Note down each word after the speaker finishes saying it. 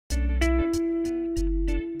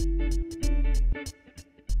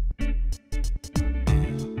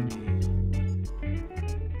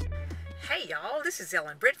y'all, this is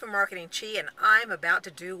Ellen Britt from Marketing Chi, and I'm about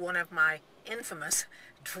to do one of my infamous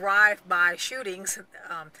drive-by shootings,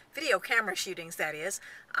 video camera shootings that is.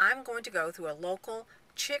 I'm going to go through a local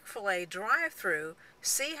Chick-fil-A drive-through,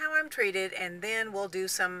 see how I'm treated, and then we'll do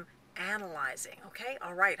some analyzing, okay?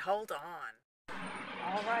 All right, hold on.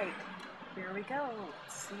 All right, here we go.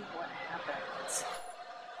 Let's see what happens.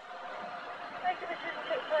 Thank you for choosing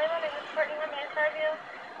Chick-fil-A. My name is Courtney. How may I serve you?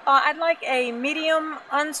 I'd like a medium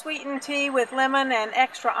unsweetened tea with lemon and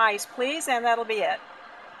extra ice, please, and that'll be it.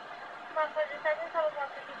 My pleasure. Serving total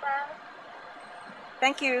 155.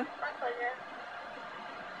 Thank you. My pleasure.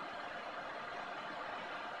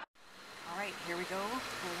 All right, here we go.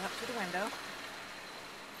 Pulling up to the window.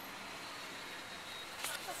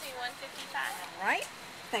 I'll see 155. All right.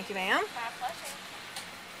 Thank you, ma'am. My pleasure.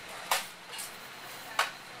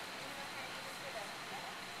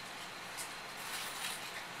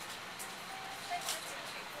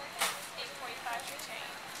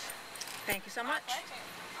 Thank you so much.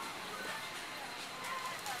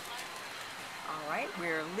 All right,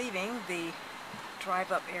 we're leaving the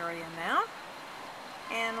drive-up area now,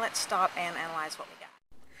 and let's stop and analyze what we got.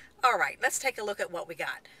 All right, let's take a look at what we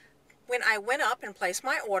got. When I went up and placed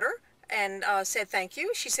my order and said thank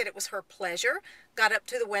you, she said it was her pleasure. Got up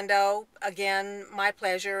to the window, again, my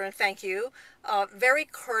pleasure and thank you. Very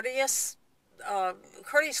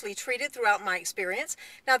courteously treated throughout my experience.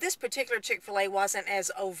 Now, this particular Chick-fil-A wasn't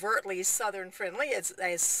as overtly Southern friendly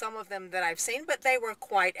as some of them that I've seen, but they were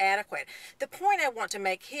quite adequate. The point I want to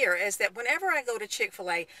make here is that whenever I go to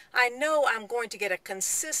Chick-fil-A, I know I'm going to get a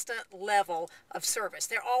consistent level of service.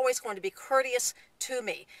 They're always going to be courteous to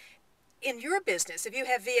me. In your business, if you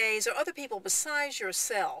have VAs or other people besides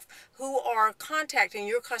yourself who are contacting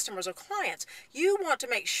your customers or clients, you want to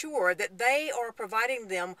make sure that they are providing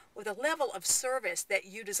them with a level of service that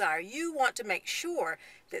you desire. You want to make sure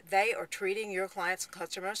that they are treating your clients and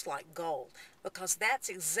customers like gold, because that's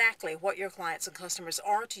exactly what your clients and customers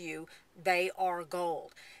are to you. They are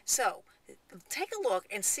gold. So take a look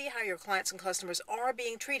and see how your clients and customers are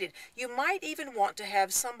being treated. You might even want to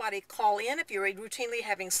have somebody call in if you're routinely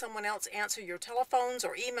having someone else answer your telephones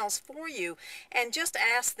or emails for you, and just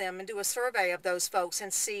ask them and do a survey of those folks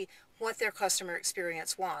and see what their customer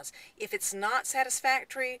experience was. If it's not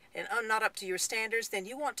satisfactory and not up to your standards, then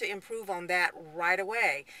you want to improve on that right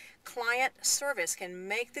away. Client service can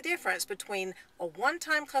make the difference between a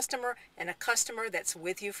one-time customer and a customer that's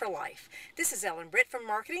with you for life. This is Ellen Britt from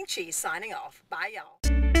Marketing Chi signing off. Bye, y'all.